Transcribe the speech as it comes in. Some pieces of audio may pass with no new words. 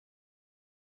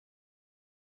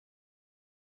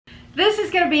This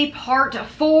is going to be part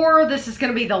 4. This is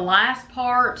going to be the last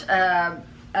part of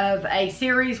a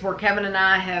series where Kevin and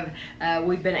I have,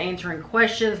 we've been answering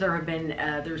questions. There have been,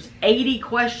 there's 80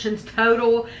 questions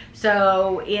total.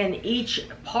 So in each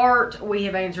part, we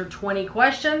have answered 20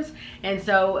 questions. And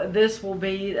so this will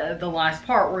be the last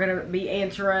part. We're going to be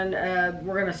answering,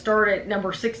 we're going to start at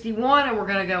number 61 and we're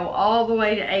going to go all the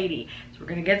way to 80. So we're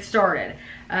going to get started.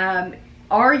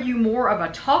 Are you more of a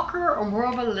talker or more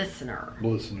of a listener?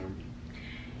 Listener.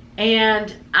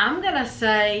 And I'm going to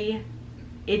say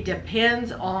it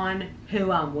depends on who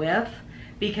I'm with,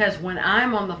 because when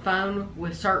I'm on the phone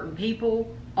with certain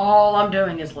people, all I'm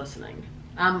doing is listening.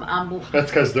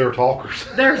 That's because they're talkers.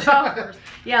 They're talkers.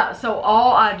 Yeah, so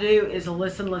all I do is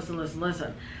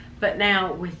listen. But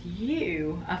now with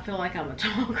you, I feel like I'm a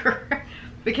talker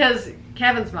because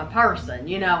Kevin's my person,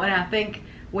 you know, and I think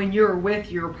when you're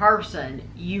with your person,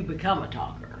 you become a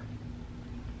talker.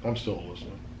 I'm still a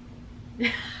listener.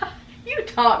 You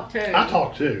talk too. I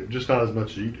talk too, just not as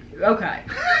much as you do. Okay.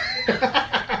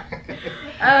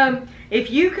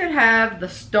 If you could have the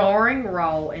starring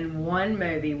role in one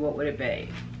movie, what would it be?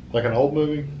 Like an old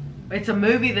movie? It's a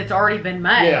movie that's already been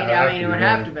made. Yeah, I mean, it would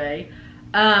have to be.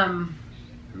 I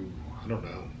don't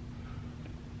know.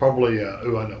 Probably, I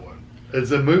know one.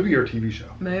 Is it a movie or a TV show?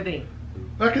 Movie.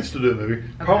 I could still do a movie.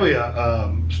 Okay. Probably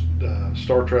a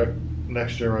Star Trek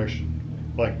Next Generation.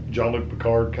 Like Jean-Luc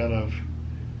Picard kind of.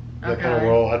 That kind of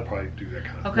role, I'd probably do that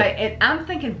kind of Okay, and I'm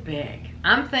thinking big.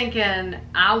 I'm thinking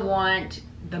I want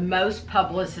the most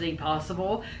publicity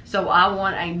possible, so I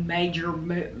want a major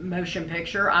motion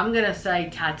picture. I'm going to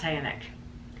say Titanic.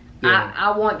 Yeah.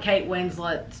 I want Kate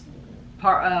Winslet's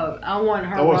part. I want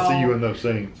her. I want to see you in those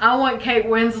scenes. I want Kate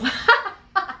Winslet.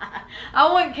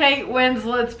 I want Kate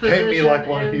Winslet's position. Paint me like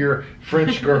one of your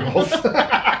French girls.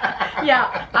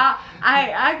 Yeah,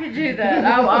 I could do that.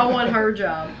 I want her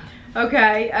job.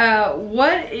 Okay,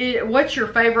 what's your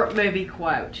favorite movie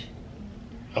quote?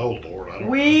 Oh Lord, I don't know.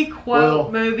 We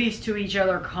quote movies to each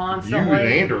other constantly. You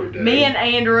and Andrew did. Me and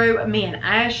Andrew, me and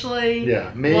Ashley.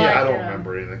 Yeah, me, like, I don't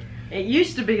remember anything. It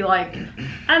used to be like,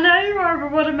 I know you are,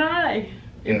 but what am I?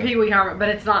 In Pee Wee Herman, but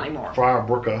it's not anymore. Friar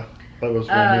Brooker. That was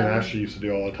what me and Ashley used to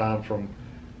do all the time from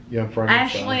Young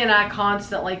Frankenstein. Ashley and I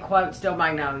constantly quote Still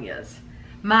Magnolias.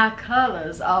 My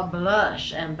colors are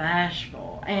blush and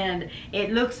bashful, and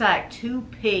it looks like 2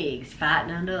 pigs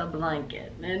fighting under a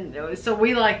blanket, and so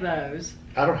we like those.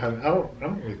 I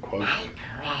don't really quote. My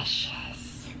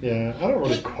precious. Yeah, I don't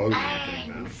really quote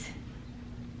anything now.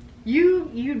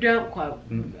 You don't quote,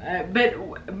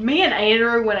 but me and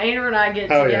Andrew, when Andrew and I get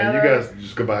together, yeah, you guys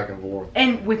just go back and forth.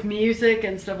 And with music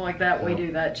and stuff like that, we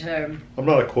do that too. I'm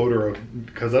not a quoter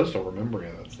because I just don't remember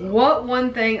any of that stuff. What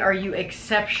one thing are you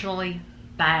exceptionally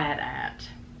bad at?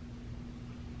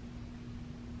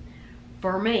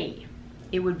 For me,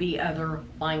 it would be other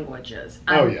languages.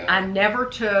 I never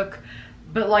took,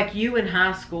 but like you in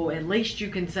high school, at least you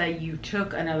can say you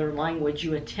took another language,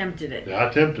 you attempted it. Yeah, I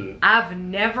attempted it. I've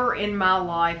never in my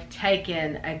life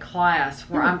taken a class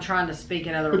where I'm trying to speak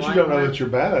another language. But you don't know that you're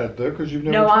bad at it though, because you've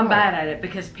never tried. I'm bad at it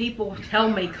because people tell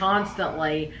me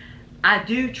constantly, I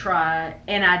do try,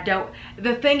 and I don't.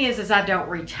 The thing is I don't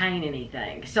retain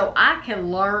anything. So I can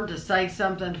learn to say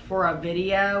something for a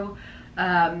video,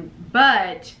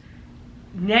 but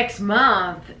next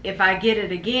month, if I get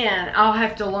it again, I'll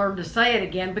have to learn to say it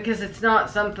again because it's not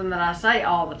something that I say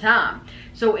all the time.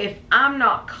 So if I'm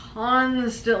not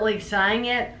constantly saying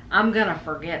it, I'm going to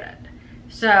forget it.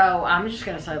 So I'm just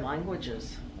going to say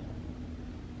languages.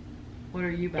 What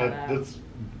are you bad at? That's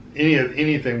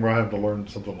anything where I have to learn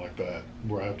something like that,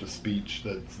 where I have to speech,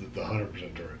 that's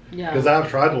 100% true. Yeah. Because I've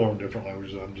tried to learn different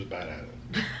languages, I'm just bad at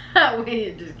it.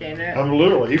 We just can't do it. I'm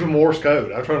literally, even Morse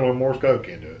code. I've tried to learn Morse code,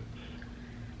 can't do it.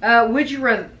 Would you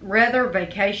rather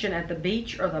vacation at the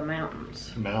beach or the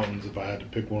mountains? Mountains, if I had to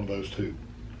pick one of those two.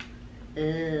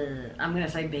 I'm going to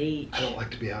say beach. I don't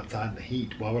like to be outside in the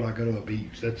heat. Why would I go to the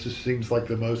beach? That just seems like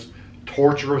the most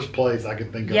torturous place I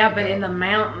can think of. Yeah, but in the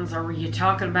mountains, are you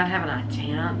talking about having a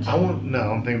tent?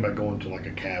 I'm thinking about going to like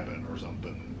a cabin or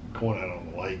something, going out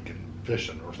on the lake and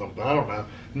fishing or something. I don't know.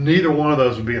 Neither one of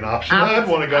those would be an option I'd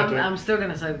want to go to. I'm still going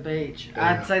to say the beach.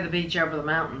 Yeah. I'd say the beach over the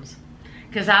mountains.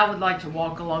 Because I would like to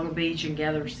walk along a beach and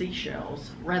gather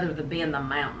seashells rather than be in the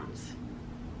mountains.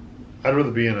 I'd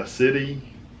rather be in a city.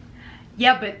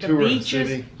 Yeah, but the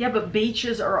beaches. Yeah, but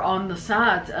beaches are on the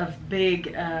sides of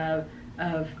big of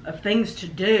things to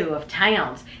do, of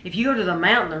towns. If you go to the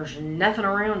mountain, there's nothing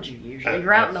around you usually.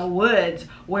 You're out in the woods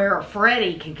where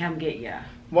Freddie can come get you.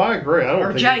 Well, I agree.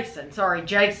 Jason. Sorry,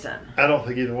 Jason. I don't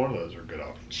think either one of those are good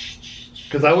options.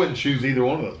 Because I wouldn't choose either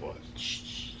one of those places.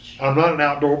 I'm not an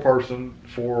outdoor person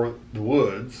for the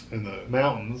woods and the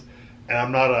mountains, and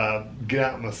I'm not a get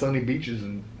out on the sunny beaches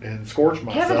and scorch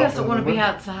myself. Kevin doesn't want to be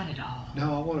outside at all.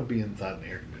 No, I want to be inside in the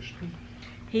air conditioning.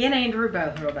 He and Andrew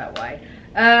both feel that way.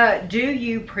 Do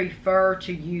you prefer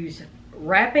to use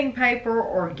wrapping paper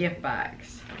or gift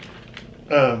bags?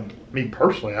 Me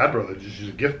personally, I'd rather just use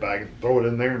a gift bag and throw it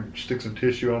in there and stick some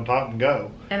tissue on top and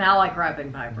go. And I like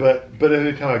wrapping paper. But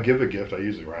anytime I give a gift, I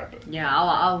usually wrap it. Yeah,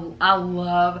 I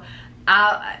love.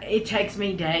 It takes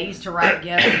me days to wrap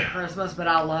gifts at Christmas, but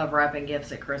I love wrapping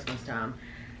gifts at Christmas time.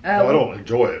 I don't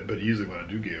enjoy it, but usually when I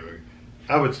do give it,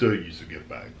 I would still use a gift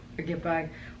bag. A gift bag.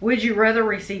 Would you rather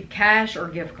receive cash or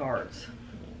gift cards?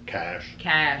 Cash.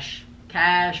 Cash.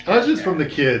 That's just from the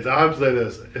kids. I have to say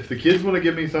this: if the kids want to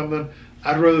give me something,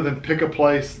 I'd rather than pick a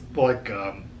place like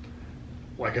an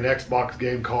Xbox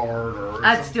game card or.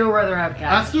 I'd still rather have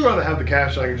cash. I'd still rather have the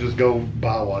cash. So I can just go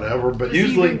buy whatever. But usually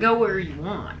usually you can go where you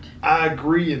want. I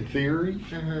agree in theory,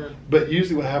 but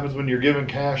usually what happens when you're given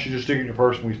cash, you just stick it in your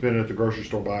purse and we spend it at the grocery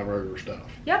store buying regular stuff.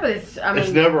 Yeah, but it's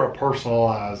it's never a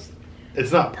personalized.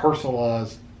 It's not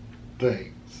personalized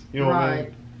things. You know what I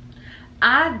mean?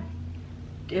 I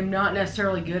am not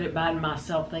necessarily good at buying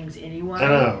myself things anyway. I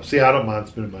know. See, I don't mind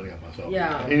spending money on myself.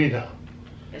 Yeah. Anytime.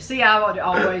 See, I would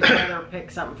always rather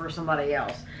pick something for somebody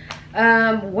else.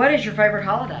 What is your favorite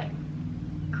holiday?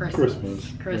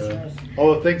 Christmas. Yeah.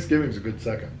 Although Thanksgiving's a good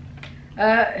second.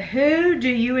 Who do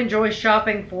you enjoy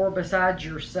shopping for besides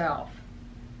yourself?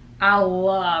 I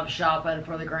love shopping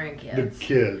for the grandkids. The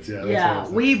kids, yeah. Yeah,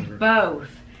 we both.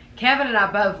 Kevin and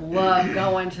I both love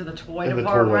going to the toy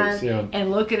department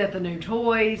and looking at the new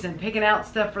toys and picking out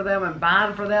stuff for them and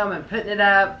buying for them and putting it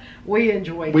up. We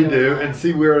enjoy We do. that. And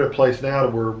see, we're at a place now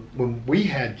where when we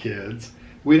had kids,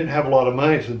 we didn't have a lot of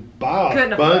money to buy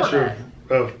a bunch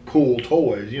of cool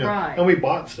toys, you know. Right. And we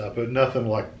bought stuff, but nothing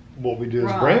like what we do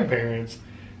as grandparents.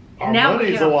 Our now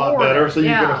money's a lot better, so you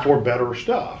can afford better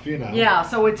stuff, you know. Yeah,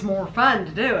 so it's more fun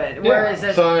to do it. Whereas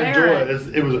as so a I parent, enjoy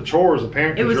it. It was a chore as a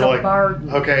parent. It was you're a burden.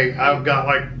 Okay, I've got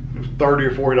like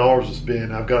 $30 or $40 to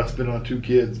spend. I've got to spend on 2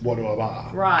 kids. What do I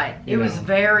buy? Right. It was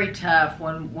very tough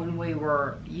when we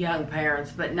were young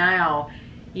parents, but now,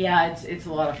 yeah, it's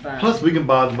a lot of fun. Plus, we can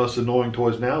buy the most annoying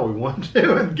toys now we want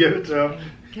to and give it to them.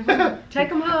 Take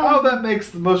them home. Oh, that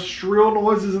makes the most shrill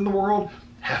noises in the world.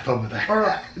 Have fun with that.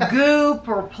 Or goop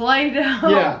or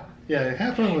Play-Doh. Yeah,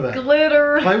 have fun with that.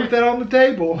 Glitter. Play with that on the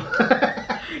table.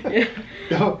 Yeah.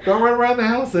 Don't run around the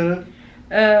house in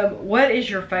it. What is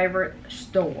your favorite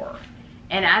store?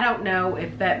 And I don't know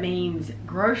if that means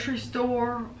grocery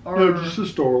store or... No, just a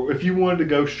store. If you wanted to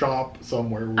go shop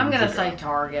somewhere. I'm going to say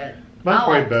Target. Mine's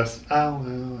probably best. I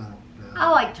don't know. I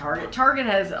like Target. Target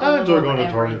has I enjoy going to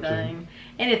everything. Target too.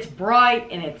 And it's bright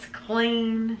and it's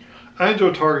clean. I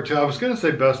enjoy Target too. I was going to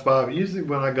say Best Buy, but usually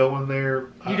when I go in there,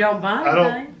 you don't buy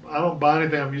anything. I don't buy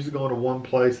anything. I'm usually going to one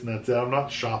place and that's it. I'm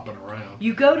not shopping around.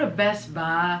 You go to Best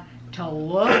Buy to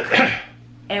look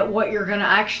at what you're going to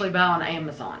actually buy on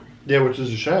Amazon. Yeah, which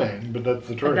is a shame, but that's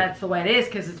the truth. But that's the way it is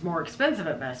because it's more expensive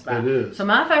at Best Buy. It is. So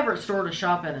my favorite store to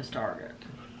shop in is Target.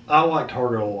 I like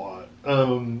Target a lot.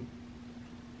 And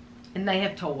they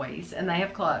have toys and they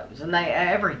have clothes and they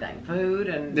everything, food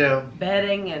and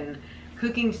bedding and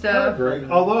cooking stuff. I agree.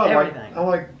 Although I everything.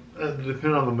 like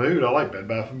depending on the mood, I like Bed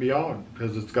Bath & Beyond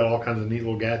because it's got all kinds of neat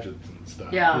little gadgets and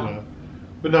stuff. Yeah. You know?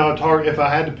 But no, Target. If I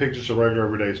had to pick just a regular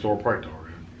everyday store, probably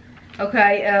Target.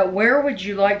 Okay, where would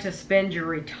you like to spend your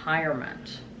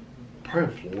retirement?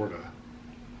 Probably Florida.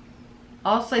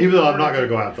 I'll say even Florida. though I'm not going to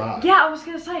go outside. Yeah, I was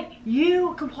going to say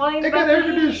you complain about air the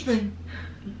conditioning.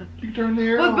 You turn the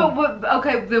air on. But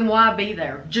okay, then why be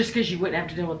there? Just because you wouldn't have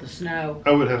to deal with the snow?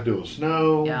 I would have to deal with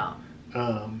snow. Yeah.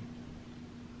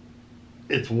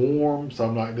 It's warm, so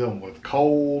I'm not dealing with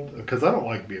cold because I don't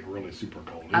like being really super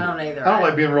cold either. I don't either. I don't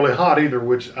like being really hot either,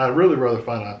 which I really rather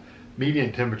find a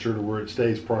median temperature to where it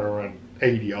stays probably around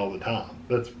 80 all the time.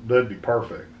 That'd be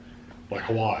perfect, like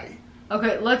Hawaii.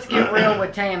 Okay, let's get real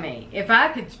with Tami. If I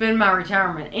could spend my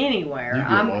retirement anywhere,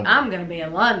 I'm going to be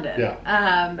in London.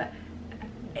 Yeah.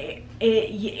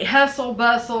 Hustle,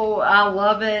 bustle, I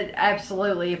love it,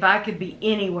 absolutely. If I could be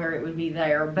anywhere, it would be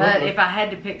there. But if I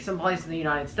had to pick some place in the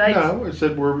United States... No, I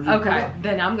said where would you Okay,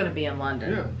 then I'm going to be in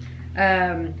London.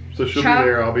 Yeah. So she'll be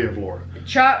there, I'll be in Florida.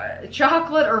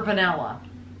 Chocolate or vanilla?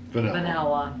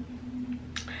 Vanilla.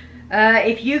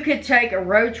 If you could take a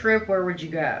road trip, where would you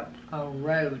go? A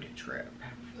road trip.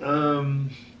 I'm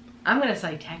going to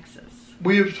say Texas.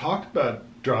 We have talked about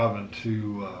driving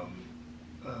to...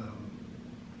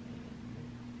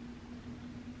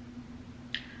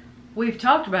 We've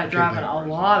talked about driving a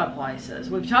lot of places.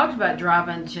 We've talked about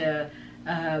driving to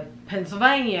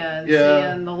Pennsylvania and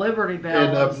Yeah. seeing the Liberty Bell.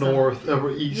 And up north,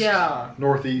 east, Yeah.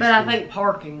 northeast. But I think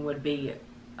parking would be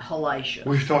hellacious.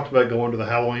 We've talked about going to the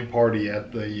Halloween party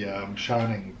at the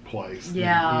Shining place.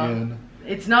 Yeah. In,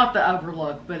 It's not the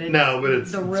Overlook, but it's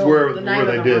it's where they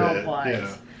the did real it.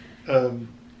 place. Yeah.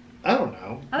 I don't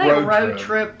know. I think a road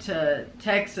trip to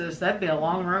Texas, that'd be a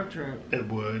long road trip. It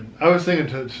would. I was thinking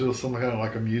to some kind of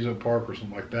like amusement park or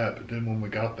something like that, but then when we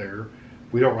got there,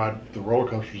 we don't ride the roller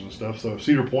coasters and stuff, so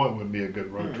Cedar Point would be a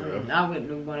good road trip. I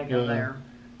wouldn't want to go there.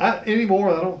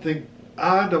 Anymore,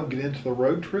 I don't get into the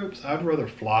road trips. I'd rather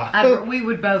fly. We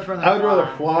would both rather I'd rather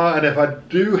fly, and if I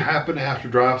do happen to have to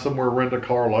drive somewhere, rent a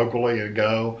car locally and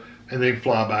go, and then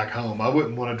fly back home, I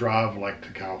wouldn't want to drive like to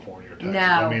California or Texas. No.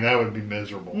 I mean, that would be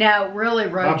miserable. No, really,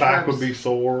 road trips. My back would be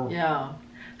sore. Yeah.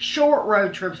 Short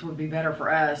road trips would be better for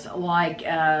us, like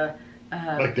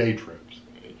day trips.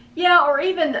 Yeah, or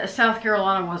even South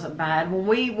Carolina wasn't bad. When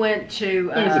we went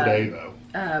to It was a day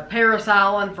though. Paris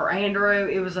Island for Andrew,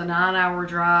 it was a 9-hour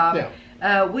drive.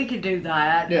 Yeah. We could do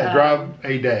that. Yeah, drive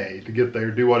a day to get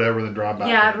there, do whatever, then drive back.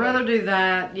 Yeah, I'd rather do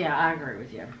that. Yeah, I agree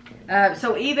with you.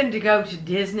 So even to go to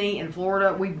Disney in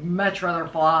Florida, we'd much rather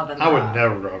fly than drive. I would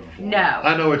never drive to Florida. No.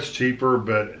 I know it's cheaper,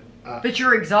 but... but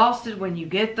you're exhausted when you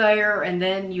get there, and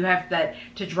then you have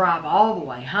to drive all the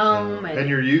way home. And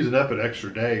you're using up an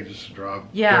extra day just to drive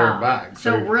yeah. there and back.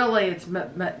 So really, it's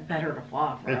better to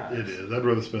fly for us. It is. I'd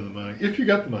rather spend the money. If you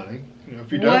got the money. You know,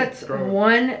 if you don't, what's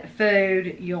one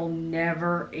food you'll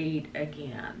never eat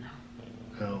again?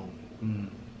 Oh.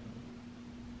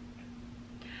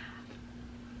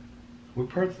 We've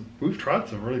tried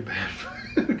some really bad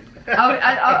food.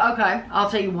 Okay. I'll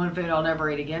tell you one food I'll never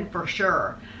eat again for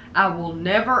sure. I will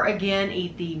never again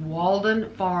eat the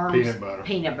Walden Farms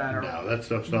peanut butter. No, that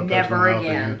stuff's not never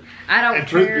again. I don't care. And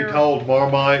truth be told,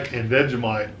 Marmite and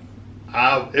Vegemite,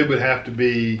 it would have to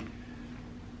be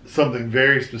something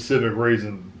very specific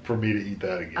reason for me to eat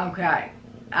that again. Okay.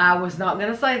 I was not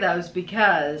going to say those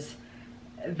because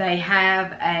they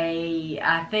have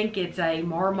I think it's a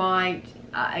Marmite.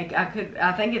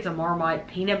 I think it's a Marmite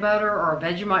peanut butter or a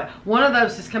Vegemite. One of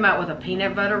those has come out with a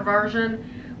peanut butter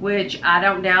version, which I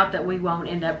don't doubt that we won't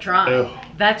end up trying. Ugh.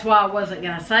 That's why I wasn't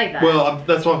going to say that. Well,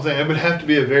 that's what I'm saying. It would have to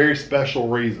be a very special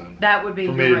reason. That would be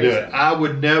for the me to reason. do it. I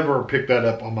would never pick that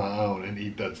up on my own and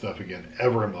eat that stuff again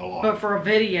ever in my life. But for a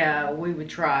video, we would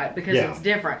try it because it's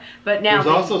different. But now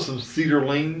there's also some Cedar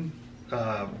Lane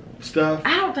stuff.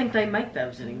 I don't think they make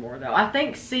those anymore, though. I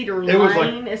think Cedar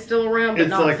Lane is still around, but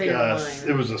not Cedar Lane.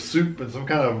 It was a soup and some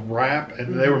kind of wrap,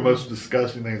 and they were the most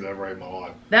disgusting things I've ever ate in my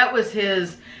life. That was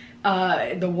his,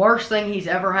 the worst thing he's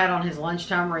ever had on his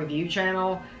lunchtime review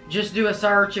channel. Just do a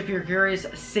search if you're curious.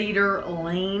 Cedar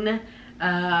Lane.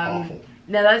 Awful.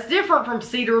 Now that's different from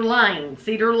Cedar Lane.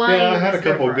 Cedar Lane. Yeah, I had a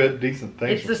couple different. of good, decent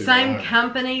things. It's the same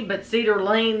company, but Cedar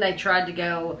Lane they tried to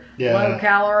go low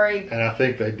calorie, and I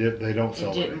think they did. They don't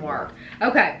sell it. It didn't work.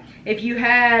 Okay, if you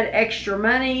had extra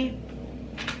money,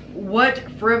 what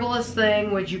frivolous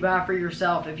thing would you buy for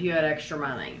yourself if you had extra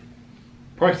money?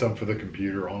 Probably something for the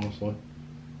computer, honestly.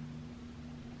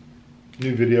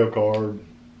 New video card.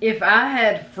 If I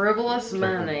had frivolous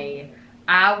money,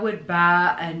 I would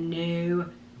buy a new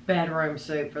bedroom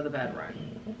suit for the bedroom.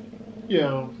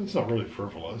 Yeah, it's not really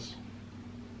frivolous.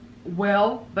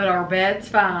 Well, but our bed's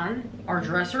fine. Our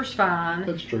dresser's fine.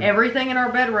 That's true. Everything in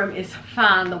our bedroom is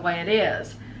fine the way it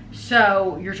is.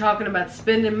 So you're talking about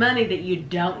spending money that you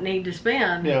don't need to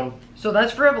spend. Yeah. So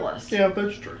that's frivolous. Yeah,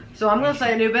 that's true. So I'm going to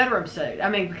say a new bedroom suit. I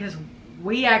mean, because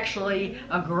we actually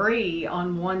agree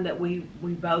on one that we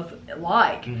both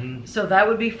like. Mm-hmm. So that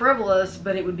would be frivolous,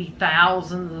 but it would be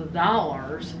thousands of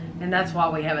dollars. And that's why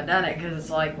we haven't done it. Because it's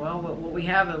like, well, what we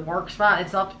have, it works fine.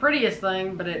 It's not the prettiest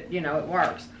thing, but it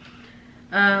works.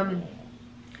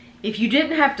 If you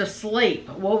didn't have to sleep,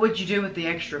 what would you do with the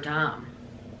extra time?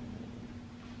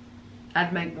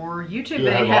 I'd make more YouTube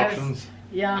videos. Have options?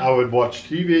 Yeah. I would watch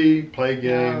TV, play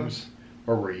games,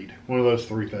 or read. One of those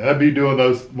three things. I'd be doing one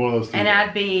of those three. And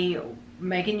I'd be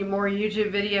making you more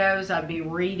YouTube videos. I'd be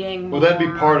reading more. Well, that'd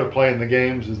be part of playing the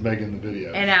games is making the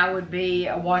videos. And I would be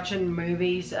watching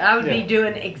movies. I would be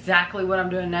doing exactly what I'm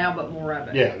doing now, but more of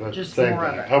it. Yeah, that's just the same more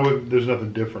thing. of it. There's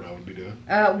nothing different I would be doing.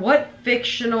 What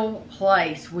fictional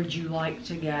place would you like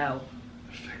to go?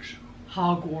 Fictional.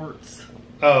 Hogwarts.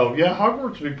 Oh, yeah,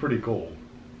 Hogwarts would be pretty cool.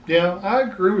 Yeah, I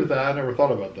agree with that. I never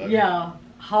thought about that. Yeah,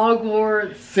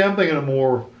 Hogwarts. See, I'm thinking of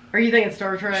more... Are you thinking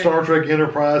Star Trek? Star Trek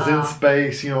Enterprise in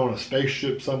space, on a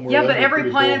spaceship somewhere. Yeah, but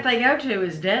every planet they go to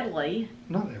is deadly.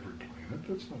 Not every planet.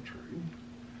 That's not true.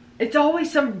 It's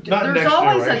always there's Next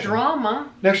always Generation. a drama.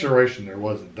 Next Generation, there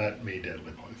wasn't that many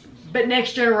deadly places. But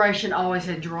Next Generation always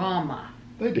had drama.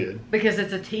 They did. Because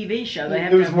it's a TV show.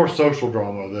 It was more social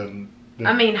drama than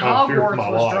I mean, Hogwarts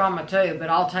was life. Drama too, but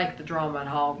I'll take the drama at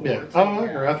Hogwarts. Yeah, I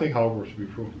agree. I think Hogwarts would be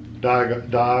cool.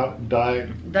 Diagon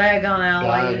Alley.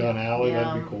 Diagon Alley, Yeah.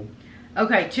 that'd be cool.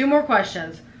 Okay, 2 more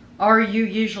questions. Are you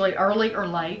usually early or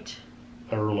late?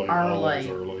 Early. Always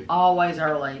early. Always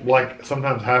early. Like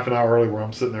sometimes half an hour early where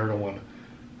I'm sitting there going,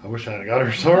 I wish I hadn't got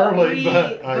here so early,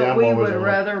 but I'm we always would early.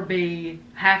 rather be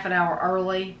half an hour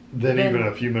early than even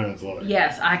a few minutes late.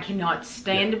 Yes, I cannot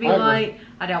stand to be I late. agree.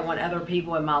 I don't want other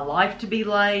people in my life to be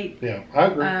late. Yeah, I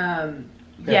agree.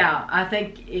 Yeah, I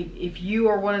think if you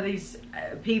are one of these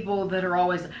people that are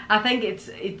always, I think it's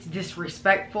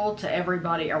disrespectful to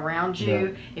everybody around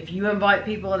you. Yeah. If you invite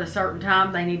people at a certain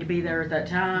time, they need to be there at that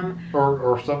time.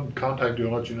 Or some contact you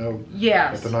and let you know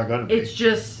yes, that they're not going to be. It's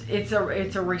just it's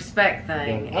a respect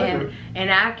thing, Yeah, I agree.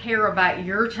 and I care about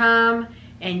your time.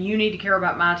 And you need to care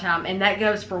about my time. And that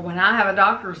goes for when I have a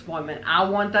doctor's appointment. I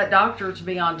want that doctor to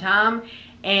be on time.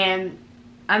 And,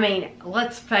 I mean,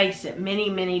 let's face it,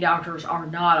 many doctors are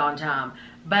not on time.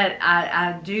 But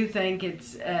I do think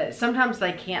it's, sometimes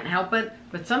they can't help it,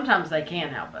 but sometimes they can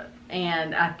help it.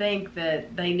 And I think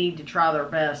that they need to try their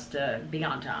best to be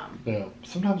on time. Yeah.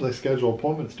 Sometimes they schedule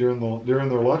appointments during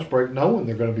their lunch break knowing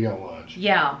they're going to be on lunch.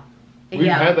 Yeah. We've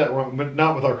had that, but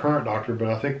not with our current doctor, but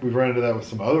I think we've run into that with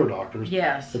some other doctors.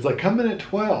 Yes. It's like, come in at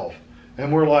 12.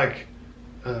 And we're like,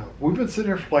 we've been sitting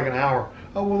here for like an hour.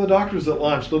 Oh, well, the doctor's at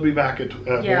lunch. They'll be back at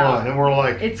 1. And we're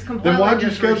like, it's completely then why'd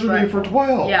you schedule me for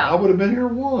 12? Yeah. I would have been here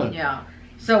at 1. Yeah.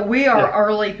 So we are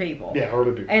early people. Yeah,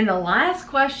 early people. And the last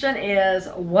question is,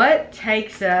 what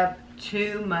takes up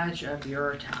too much of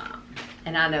your time?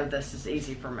 And I know this is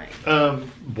easy for me.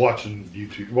 Watching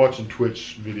YouTube, watching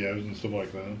Twitch videos and stuff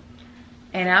like that.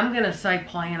 And I'm going to say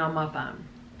playing on my phone.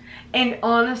 And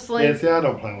honestly... Yeah, see, I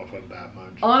don't play on my phone that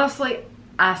much. Honestly,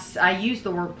 I use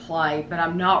the word play, but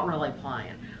I'm not really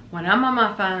playing. When I'm on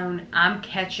my phone, I'm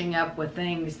catching up with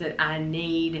things that I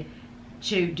need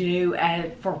to do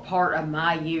for part of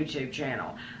my YouTube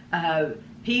channel.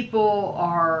 People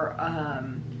are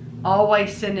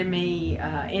always sending me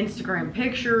Instagram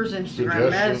pictures, Instagram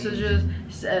messages.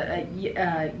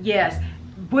 Yes.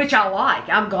 Which I like.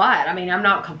 I'm glad. I mean, I'm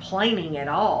not complaining at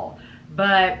all.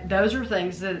 But those are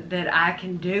things that I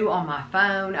can do on my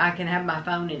phone. I can have my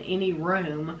phone in any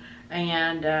room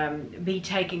and be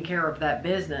taking care of that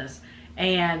business.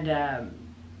 And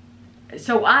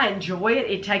so I enjoy it.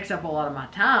 It takes up a lot of my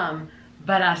time,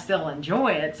 but I still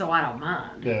enjoy it, so I don't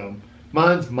mind. Yeah.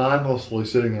 Mine's mindlessly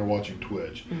sitting there watching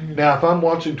Twitch. Mm-hmm. Now, if I'm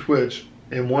watching Twitch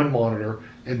in one monitor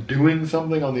and doing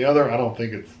something on the other, I don't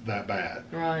think it's that bad.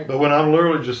 Right. But when I'm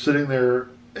literally just sitting there,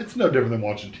 it's no different than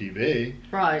watching TV.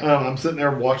 Right. I'm sitting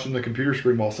there watching the computer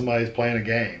screen while somebody's playing a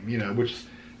game, you know, which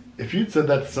if you'd said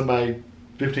that to somebody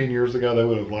 15 years ago, they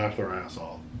would have laughed their ass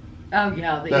off. Oh,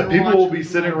 yeah. That people will be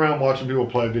sitting around watching people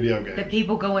play video games. That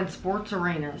people go in sports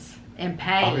arenas and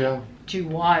pay to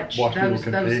watch those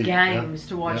games,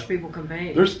 to watch people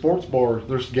compete. There's sports bars,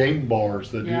 there's game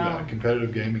bars that do that,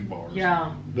 competitive gaming bars.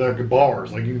 Yeah. They're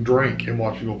bars, like you can drink and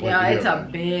watch people play video games. Yeah, it's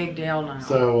a big deal now.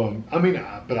 So, I mean,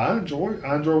 but I enjoy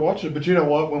watching it. But you know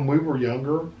what? When we were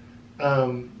younger,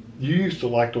 you used to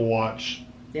like to watch.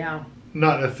 Yeah.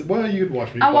 Not necessarily. Well, you'd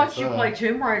watch me. I watched you play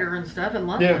Tomb Raider and stuff and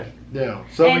loved it. Yeah.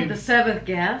 So and The Seventh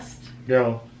Guest.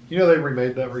 Yeah. You know they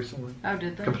remade that recently. Oh,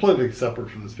 did they? Completely separate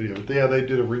from this video, but yeah, they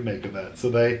did a remake of that. So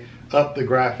they upped the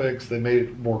graphics, they made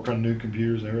it work on new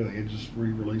computers and everything. It just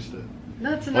re-released it.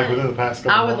 That's like within the past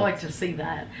couple I would months. like to see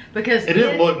that because it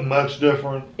didn't look much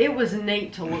different. It was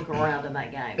neat to look around in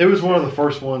that game. It was one of the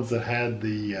first ones that had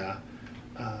the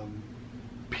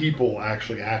people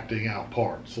actually acting out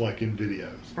parts, like in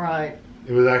videos. Right.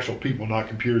 It was actual people, not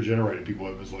computer-generated people.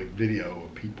 It was like video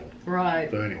of people.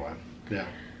 Right. So anyway, yeah.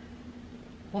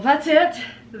 Well, that's it.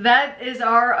 That is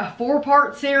our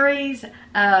 4-part series,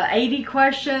 80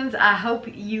 questions. I hope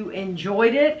you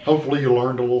enjoyed it. Hopefully you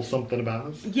learned a little something about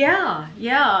us. Yeah.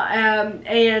 You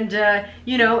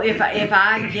know, if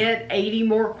I get 80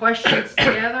 more questions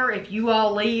together, if you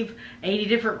all leave 80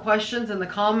 different questions in the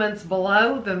comments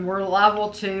below, then we're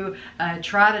liable to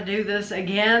try to do this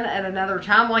again at another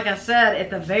time. Like I said at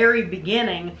the very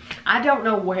beginning, I don't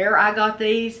know where I got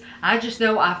these. I just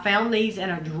know I found these in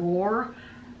a drawer.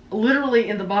 Literally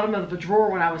in the bottom of the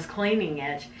drawer when I was cleaning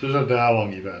it. There's no telling how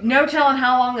long you've had it. No telling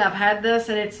how long I've had this,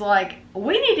 and it's like,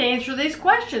 we need to answer these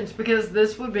questions because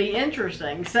this would be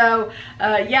interesting. So,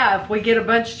 yeah, if we get a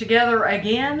bunch together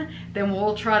again, then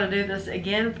we'll try to do this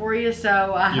again for you.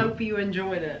 So, I hope you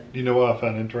enjoyed it. You know what I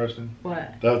found interesting?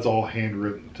 What? That's all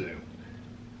handwritten, too.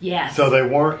 Yes. So they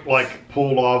weren't like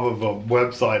pulled off of a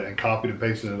website and copied and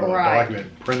pasted into a document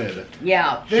and printed it.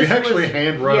 Yeah. She actually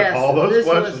hand wrote all those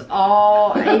questions. This was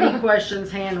all 80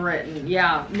 questions handwritten.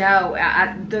 Yeah. No,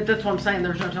 that's what I'm saying.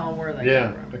 There's no telling where they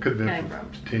came from. It could have been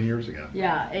from 10 years ago.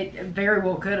 Yeah, it very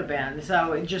well could have been.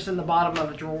 So it's just in the bottom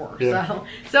of a drawer. Yeah.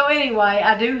 So anyway,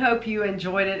 I do hope you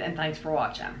enjoyed it, and thanks for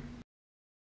watching.